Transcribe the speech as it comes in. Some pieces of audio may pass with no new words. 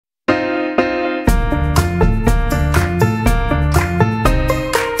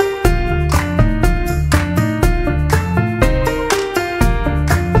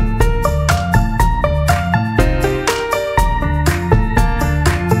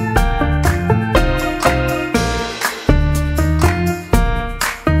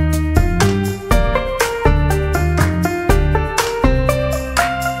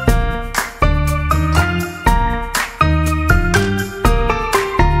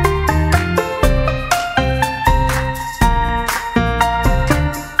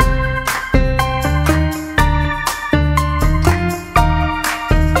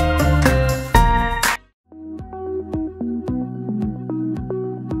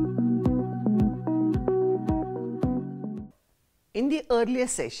In the earlier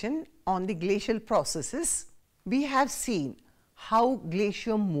session on the glacial processes, we have seen how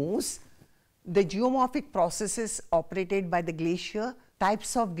glacier moves, the geomorphic processes operated by the glacier,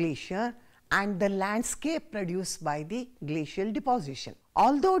 types of glacier, and the landscape produced by the glacial deposition.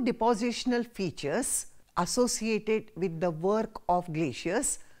 Although depositional features associated with the work of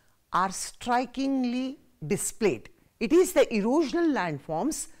glaciers are strikingly displayed, it is the erosional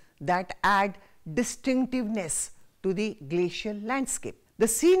landforms that add distinctiveness to the glacial landscape. The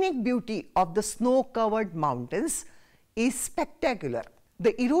scenic beauty of the snow-covered mountains is spectacular.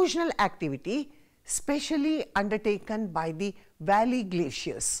 The erosional activity, specially undertaken by the valley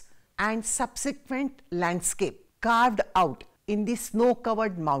glaciers and subsequent landscape carved out in the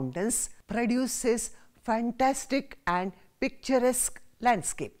snow-covered mountains, produces fantastic and picturesque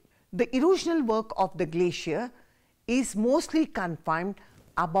landscape. The erosional work of the glacier is mostly confined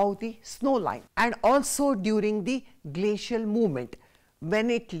above the snow line and also during the glacial movement when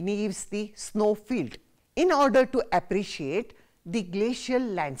it leaves the snow field. In order to appreciate the glacial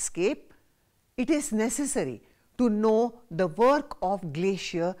landscape, it is necessary to know the work of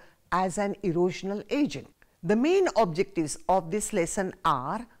glacier as an erosional agent. The main objectives of this lesson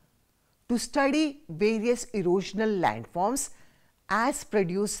are to study various erosional landforms as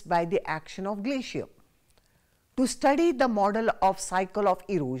produced by the action of glacier, to study the model of cycle of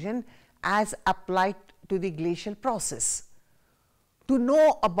erosion as applied to the glacial process, to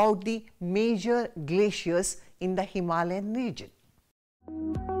know about the major glaciers in the Himalayan region.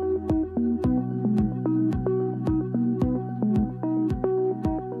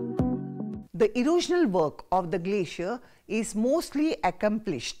 The erosional work of the glacier is mostly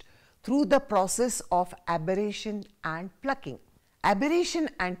accomplished through the process of aberration and plucking. Aberration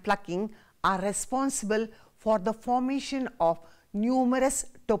and plucking are responsible for the formation of numerous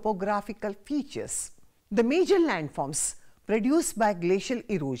topographical features. The major landforms produced by glacial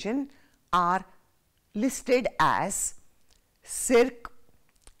erosion are listed as cirque,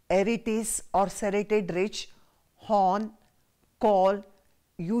 erites or serrated ridge, horn, col,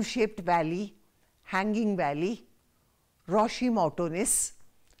 U-shaped valley, hanging valley, rocky mountains,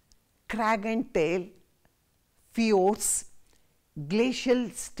 crag and tail, fjords, glacial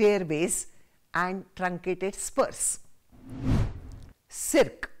stairways and truncated spurs.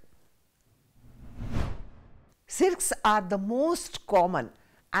 Cirque. Cirques are the most common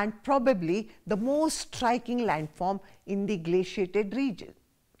and probably the most striking landform in the glaciated region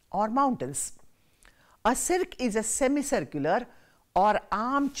or mountains. A cirque is a semicircular or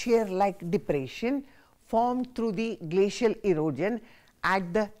armchair-like depression formed through the glacial erosion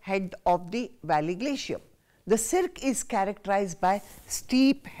at the head of the valley glacier. The cirque is characterized by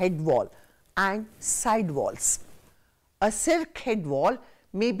steep head wall and side walls. A cirque head wall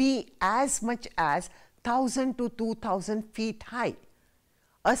may be as much as 1000 to 2000 feet high.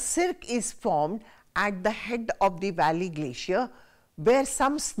 A cirque is formed at the head of the valley glacier where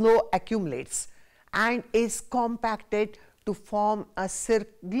some snow accumulates and is compacted to form a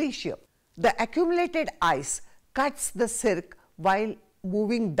cirque glacier. The accumulated ice cuts the cirque while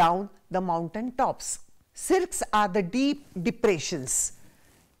moving down the mountain tops. Cirques are the deep depressions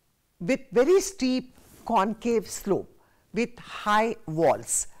with very steep concave slope with high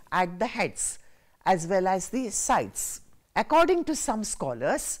walls at the heads as well as the sides. According to some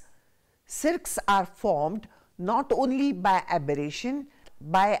scholars, cirques are formed not only by aberration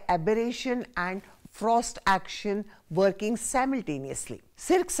and frost action working simultaneously.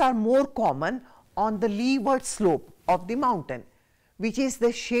 Cirques are more common on the leeward slope of the mountain, which is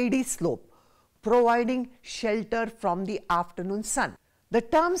the shady slope, providing shelter from the afternoon sun. The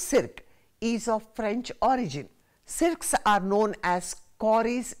term cirque is of French origin. Cirques are known as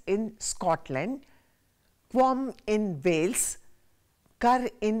corries in Scotland, quam in Wales, Kerr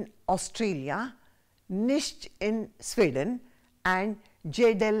in Australia, Nicht in Sweden, and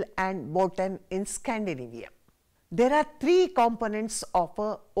Jedel and Botten in Scandinavia. There are three components of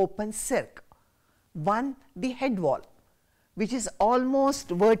an open cirque. One, the head wall, which is almost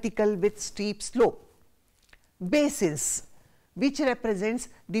vertical with steep slope. Basins, which represents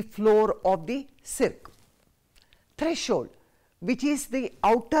the floor of the cirque. Threshold, which is the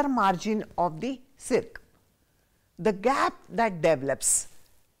outer margin of the cirque. The gap that develops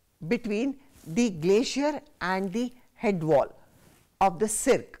between the glacier and the head wall of the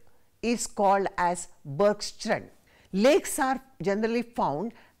cirque is called as Bergstrand. Lakes are generally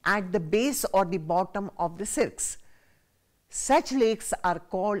found at the base or the bottom of the cirques. Such lakes are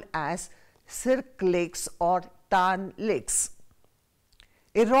called as cirque lakes or tarn lakes.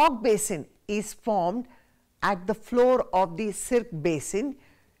 A rock basin is formed at the floor of the cirque basin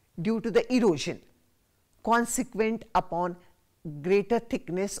due to the erosion consequent upon greater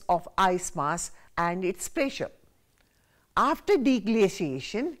thickness of ice mass and its pressure. After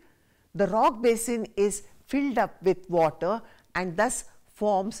deglaciation, the rock basin is filled up with water and thus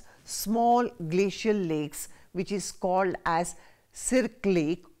forms small glacial lakes, which is called as Cirque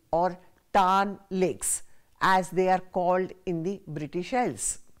Lake or Tarn Lakes, as they are called in the British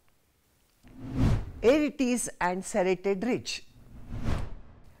Isles. Arites and serrated ridge.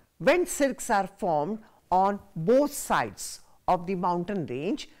 When cirques are formed on both sides of the mountain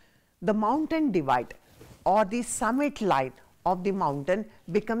range, the mountain divide or the summit line of the mountain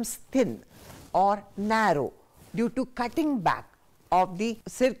becomes thin or narrow due to cutting back of the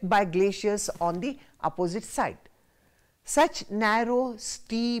cirque by glaciers on the opposite side. Such narrow,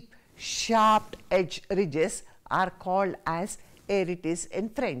 steep, sharp edge ridges are called as arites in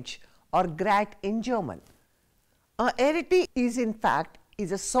French or gratte in German. A arete is in fact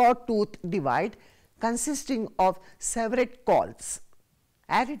a sawtooth divide consisting of serrate colls.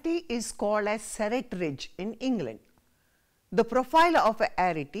 Arete is called as serrate ridge in England. The profile of an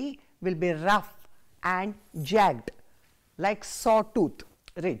arete will be rough and jagged like sawtooth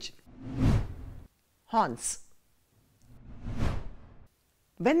ridge. Horns.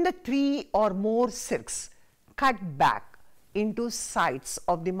 When the 3 or more cirques cut back into sides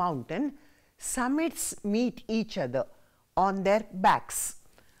of the mountain, summits meet each other on their backs.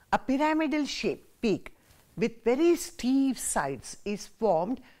 A pyramidal shaped peak with very steep sides is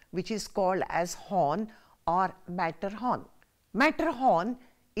formed, which is called as horn or Matterhorn. Matterhorn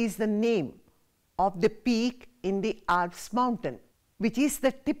is the name of the peak in the Alps mountain, which is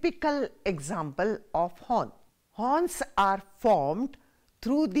the typical example of horn. Horns are formed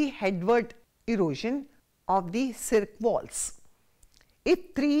through the headward erosion of the cirque walls. If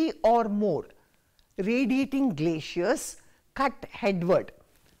 3 or more radiating glaciers cut headward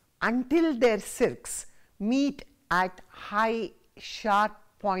until their cirques meet at high, sharp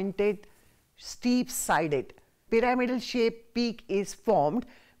pointed, steep sided pyramidal shaped peak is formed,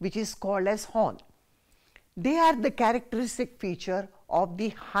 which is called as horn. They are the characteristic feature of the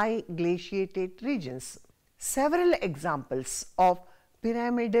high glaciated regions. Several examples of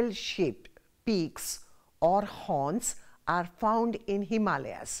pyramidal shaped peaks or horns are found in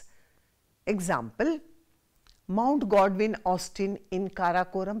Himalayas. Example, Mount Godwin Austen in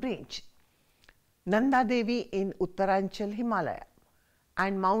Karakoram range, Nanda Devi in Uttaranchal Himalaya,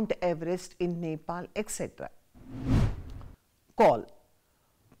 and Mount Everest in Nepal, etc. Col.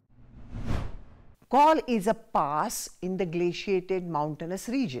 Col is a pass in the glaciated mountainous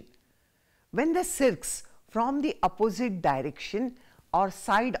region. When the cirques from the opposite direction or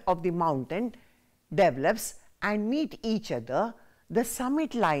side of the mountain develops and meet each other, the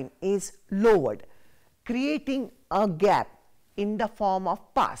summit line is lowered, creating a gap in the form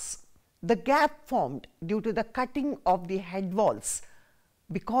of pass. The gap formed due to the cutting of the head walls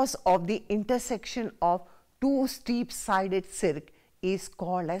because of the intersection of two steep-sided cirques is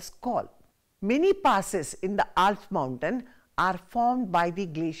called as col. Many passes in the Alps mountain are formed by the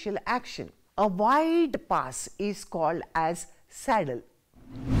glacial action. A wide pass is called as saddle.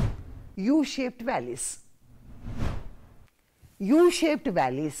 U-shaped valleys. U-shaped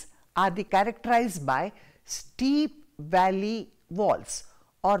valleys are characterized by steep valley walls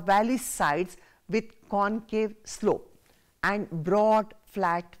or valley sides with concave slope and broad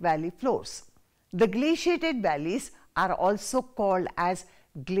flat valley floors. The glaciated valleys are also called as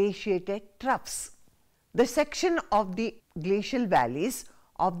glaciated troughs. The section of the glacial valleys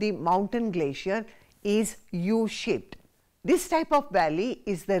of the mountain glacier is U-shaped. This type of valley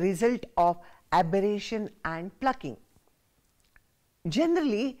is the result of aberration and plucking.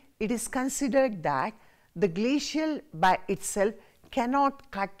 Generally, it is considered that the glacial by itself cannot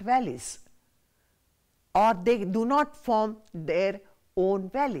cut valleys, or they do not form their own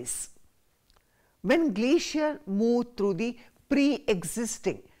valleys. When glacier move through the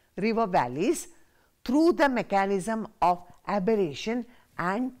pre-existing river valleys through the mechanism of aberration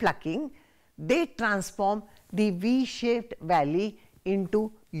and plucking, they transform the V-shaped valley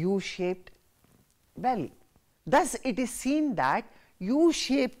into U-shaped valley. Thus, it is seen that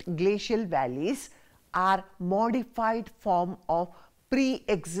U-shaped glacial valleys are modified form of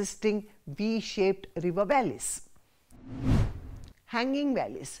pre-existing V-shaped river valleys. Hanging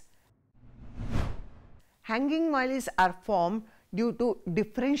valleys. Hanging valleys are formed due to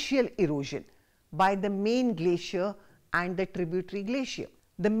differential erosion by the main glacier and the tributary glacier.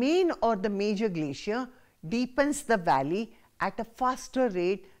 The main or the major glacier deepens the valley at a faster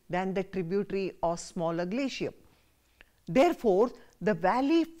rate than the tributary or smaller glacier. Therefore, the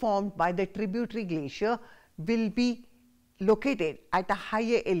valley formed by the tributary glacier will be located at a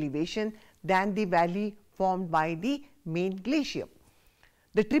higher elevation than the valley formed by the main glacier.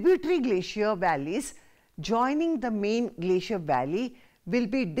 The tributary glacier valleys joining the main glacier valley will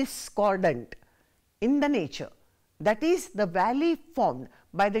be discordant in the nature. That is, the valley formed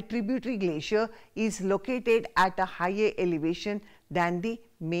by the tributary glacier is located at a higher elevation than the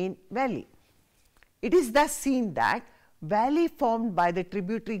main valley. It is thus seen that valley formed by the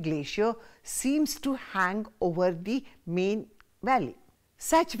tributary glacier seems to hang over the main valley.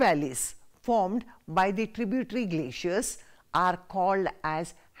 Such valleys formed by the tributary glaciers are called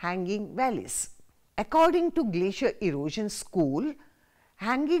as hanging valleys. According to glacier erosion school,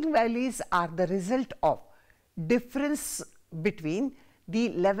 hanging valleys are the result of difference between the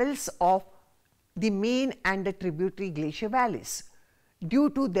levels of the main and the tributary glacier valleys due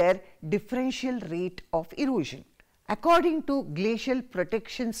to their differential rate of erosion. According to glacial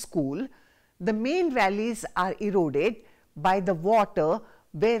protection school, the main valleys are eroded by the water,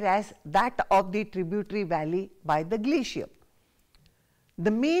 whereas that of the tributary valley by the glacier.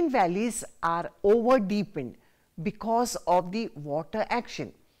 The main valleys are over deepened because of the water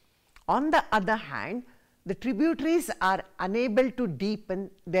action. On the other hand, the tributaries are unable to deepen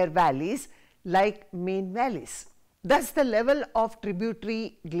their valleys like main valleys. Thus, the level of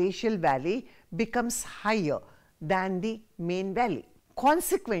tributary glacial valley becomes higher than the main valley.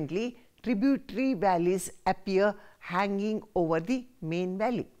 Consequently, tributary valleys appear hanging over the main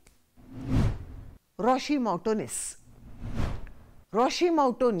valley. Roche Mountainous. Roche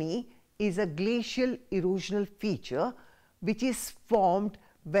Mountainous is a glacial erosional feature which is formed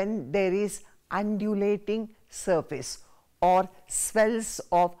when there is undulating surface or swells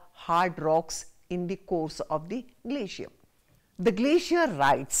of hard rocks in the course of the glacier. The glacier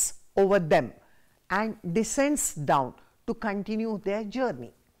rides over them and descends down to continue their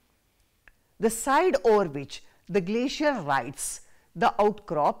journey. The side over which the glacier rides the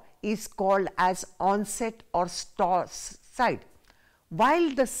outcrop is called as onset or start side, while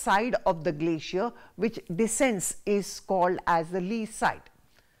the side of the glacier which descends is called as the lee side.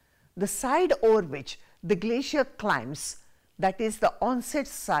 The side over which the glacier climbs, that is the onset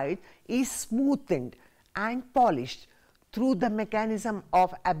side, is smoothened and polished through the mechanism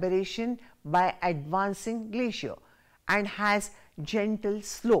of aberration by advancing glacier and has gentle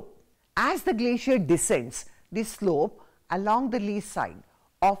slope. As the glacier descends, the slope along the lee side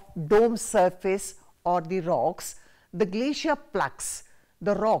of dome surface or the rocks, the glacier plucks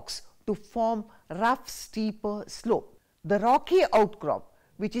the rocks to form rough steeper slope. The rocky outcrop,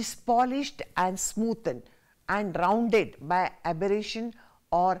 which is polished and smoothened and rounded by aberration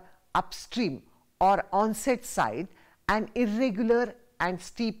or upstream or onset side, and irregular and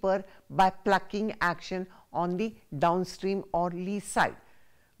steeper by plucking action on the downstream or lee side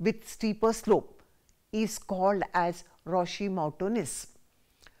with steeper slope, is called as Roche Mountainous.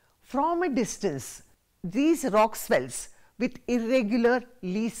 From a distance, these rock swells with irregular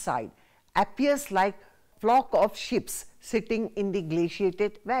lee side appears like flock of ships sitting in the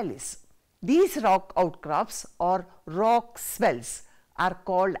glaciated valleys. These rock outcrops or rock swells are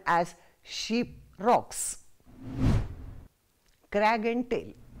called as sheep rocks. Crag and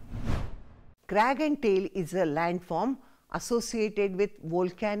tail. Crag and tail is a landform associated with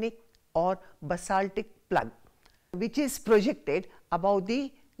volcanic or basaltic plug, which is projected above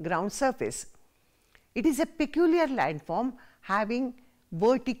the ground surface. It is a peculiar landform having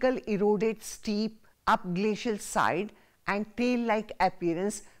vertical eroded steep up glacial side and tail-like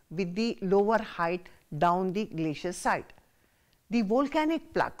appearance with the lower height down the glacier side. The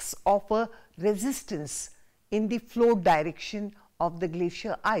volcanic plugs offer resistance in the flow direction of the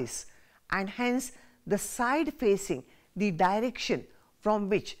glacier ice, and hence the side facing the direction from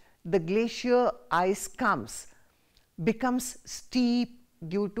which the glacier ice comes becomes steep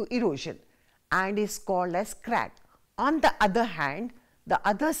due to erosion and is called as crag. On the other hand, the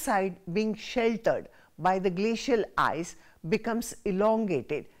other side being sheltered by the glacial ice becomes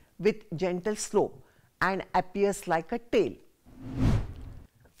elongated with gentle slope and appears like a tail.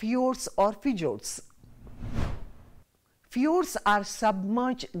 Fjords or fjords. Fjords are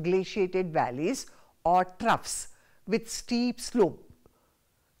submerged glaciated valleys or troughs with steep slope.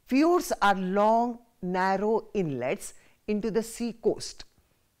 Fjords are long, narrow inlets into the sea coast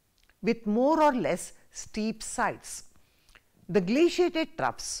with more or less steep sides. The glaciated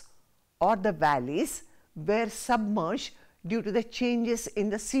troughs or the valleys were submerged due to the changes in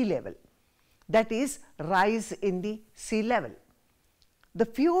the sea level, that is, rise in the sea level. The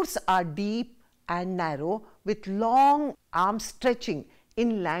fjords are deep and narrow with long arms stretching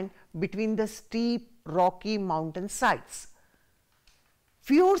inland between the steep rocky mountain sides.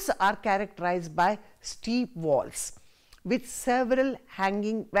 Fjords are characterized by steep walls with several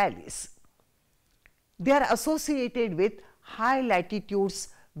hanging valleys. They are associated with high latitudes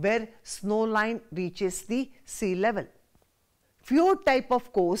where snow line reaches the sea level. Fjord type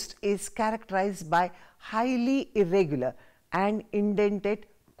of coast is characterized by highly irregular and indented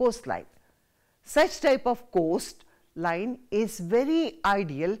coastline. Such type of coastline is very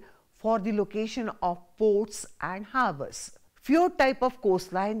ideal for the location of ports and harbors. Fjord type of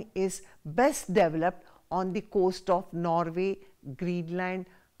coastline is best developed on the coast of Norway, Greenland,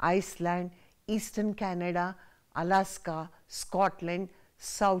 Iceland, Eastern Canada, Alaska, Scotland,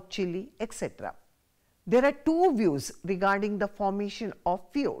 South Chile, etc. There are two views regarding the formation of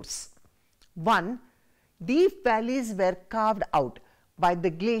fjords. One, deep valleys were carved out by the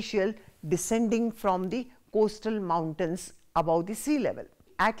glacial descending from the coastal mountains above the sea level.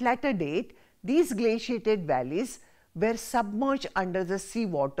 At latter date, these glaciated valleys were submerged under the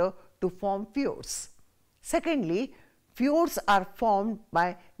seawater to form fjords. Secondly, fjords are formed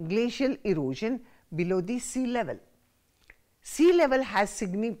by glacial erosion below the sea level. Sea level has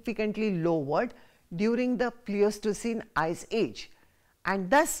significantly lowered during the Pleistocene Ice Age, and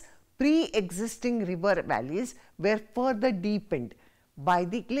thus pre-existing river valleys were further deepened by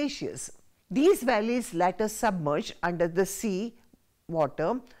the glaciers. These valleys later submerged under the sea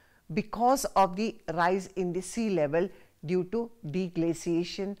water because of the rise in the sea level due to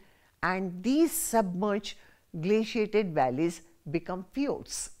deglaciation, and these submerged glaciated valleys become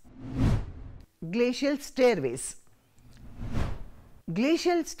fjords. Glacial stairways.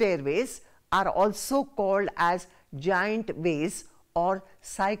 Glacial stairways are also called as giant ways or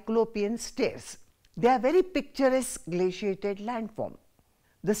cyclopean stairs. They are very picturesque glaciated landform.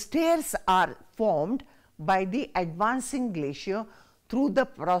 The stairs are formed by the advancing glacier through the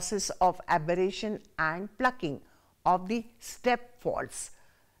process of aberration and plucking of the step faults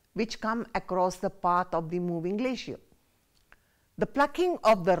which come across the path of the moving glacier. The plucking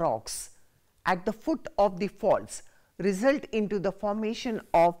of the rocks at the foot of the faults result into the formation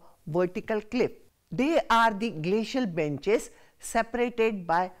of vertical cliff. They are the glacial benches separated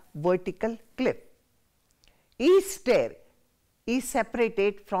by vertical cliff. Each stair is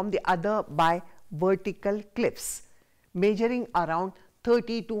separated from the other by vertical cliffs measuring around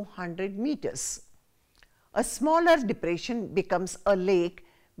 30 to 100 meters. A smaller depression becomes a lake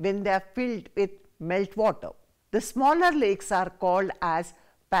when they are filled with meltwater. The smaller lakes are called as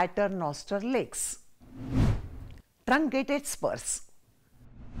paternoster lakes. Truncated spurs.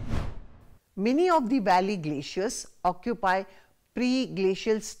 Many of the valley glaciers occupy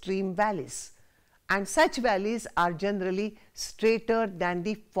pre-glacial stream valleys, and such valleys are generally straighter than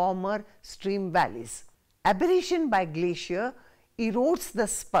the former stream valleys. Aberration by glacier erodes the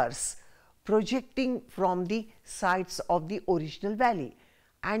spurs projecting from the sides of the original valley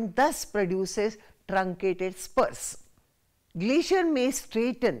and thus produces truncated spurs. Glacier may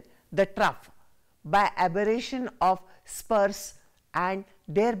straighten the trough by aberration of spurs and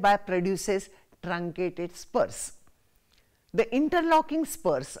thereby produces truncated spurs. The interlocking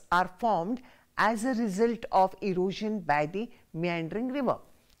spurs are formed as a result of erosion by the meandering river.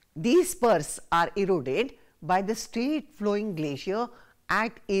 These spurs are eroded by the straight flowing glacier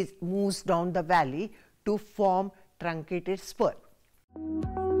as it moves down the valley to form truncated spur.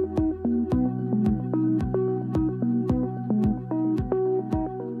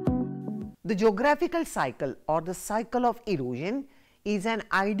 The geographical cycle or the cycle of erosion is an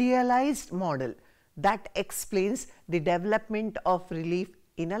idealized model that explains the development of relief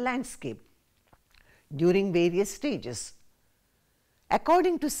in a landscape during various stages.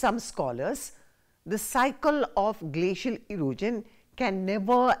 According to some scholars, the cycle of glacial erosion can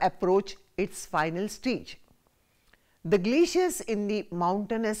never approach its final stage. The glaciers in the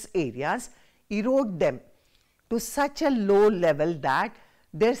mountainous areas erode them to such a low level that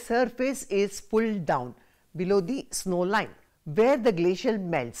their surface is pulled down below the snow line, where the glacial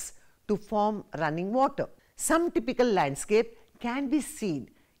melts to form running water. Some typical landscape can be seen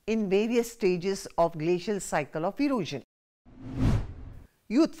in various stages of glacial cycle of erosion.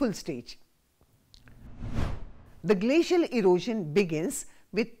 Youthful stage. The glacial erosion begins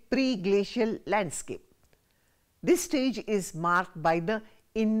with pre-glacial landscape. This stage is marked by the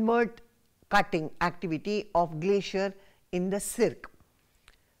inward cutting activity of glacier in the cirque.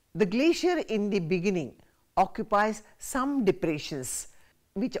 The glacier in the beginning occupies some depressions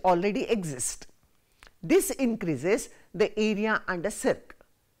which already exist. This increases the area under cirque.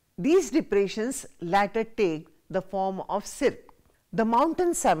 These depressions later take the form of cirque. The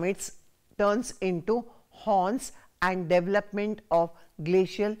mountain summits turns into horns and development of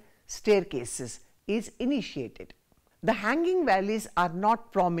glacial staircases is initiated. The hanging valleys are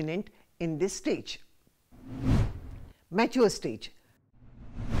not prominent in this stage. Mature stage.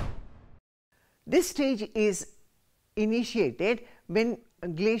 This stage is initiated when a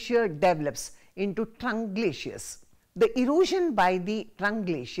glacier develops into trunk glaciers. The erosion by the trunk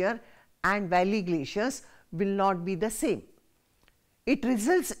glacier and valley glaciers will not be the same. It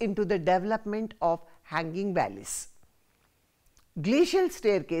results into the development of hanging valleys. Glacial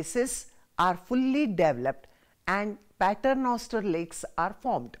staircases are fully developed and paternoster lakes are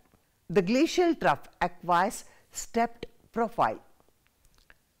formed. The glacial trough acquires stepped profile.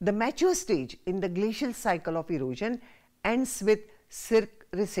 The mature stage in the glacial cycle of erosion ends with cirque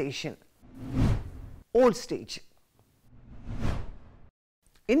recession. Old stage.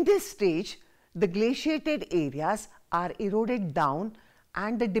 In this stage, the glaciated areas are eroded down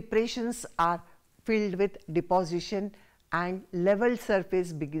and the depressions are filled with deposition and level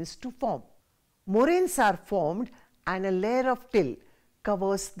surface begins to form. Moraines are formed and a layer of till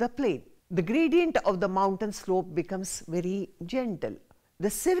covers the plain. The gradient of the mountain slope becomes very gentle. The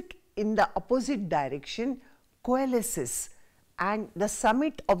cirque in the opposite direction coalesces and the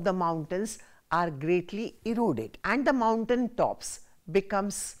summit of the mountains are greatly eroded and the mountain tops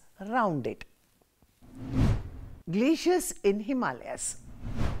becomes rounded. Glaciers in Himalayas.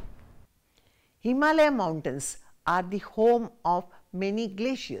 Himalaya mountains are the home of many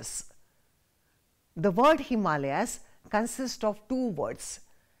glaciers. The word Himalayas consists of two words.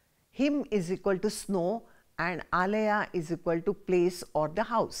 Him is equal to snow and Alaya is equal to place or the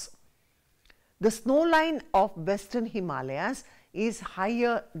house. The snow line of western Himalayas is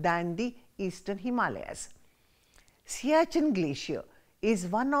higher than the eastern Himalayas. Siachen Glacier is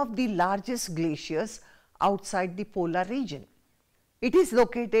one of the largest glaciers outside the polar region. It is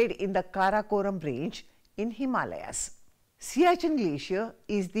located in the Karakoram range in Himalayas. Siachen Glacier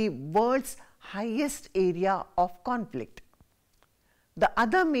is the world's highest area of conflict. The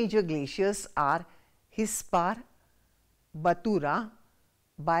other major glaciers are Hispar, Batura,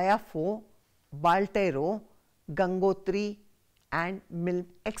 Bayafo, Baltero, Gangotri and Milne,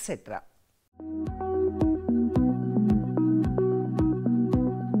 etc.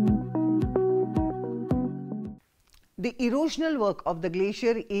 The erosional work of the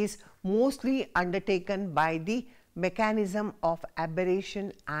glacier is mostly undertaken by the mechanism of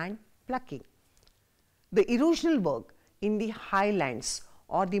aberration and plucking. The erosional work in the highlands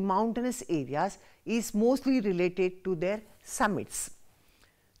or the mountainous areas is mostly related to their summits.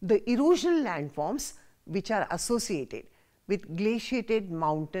 The erosional landforms which are associated with glaciated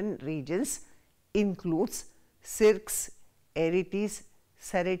mountain regions includes cirques, erities,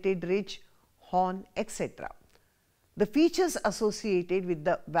 serrated ridge, horn, etc. The features associated with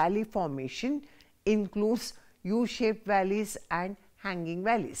the valley formation includes U-shaped valleys and hanging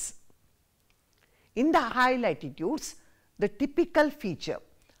valleys. In the high latitudes, the typical feature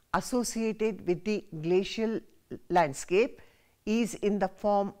associated with the glacial landscape is in the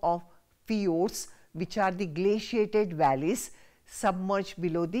form of fjords, which are the glaciated valleys submerged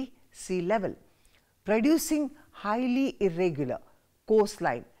below the sea level, producing highly irregular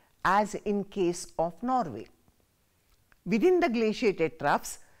coastline as in case of Norway. Within the glaciated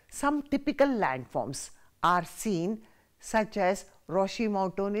troughs, some typical landforms are seen such as Roche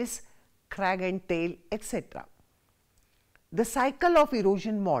Mountains, crag and tail, etc. The cycle of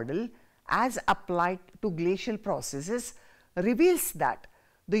erosion model as applied to glacial processes reveals that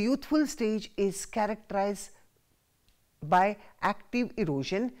the youthful stage is characterized by active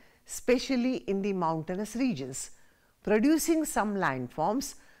erosion, especially in the mountainous regions, producing some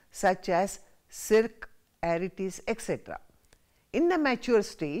landforms such as cirque, erities, etc. In the mature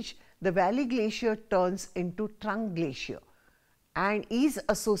stage, the valley glacier turns into trunk glacier and is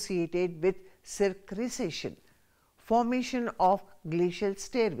associated with cirque recession, formation of glacial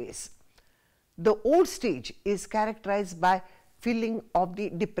stairways. The old stage is characterized by filling of the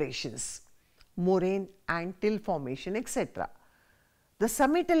depressions, moraine and till formation, etc. The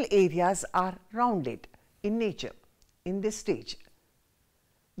summital areas are rounded in nature in this stage.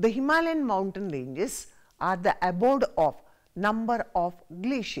 The Himalayan mountain ranges are the abode of number of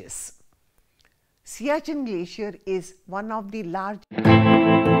glaciers. Siachen Glacier is one of the large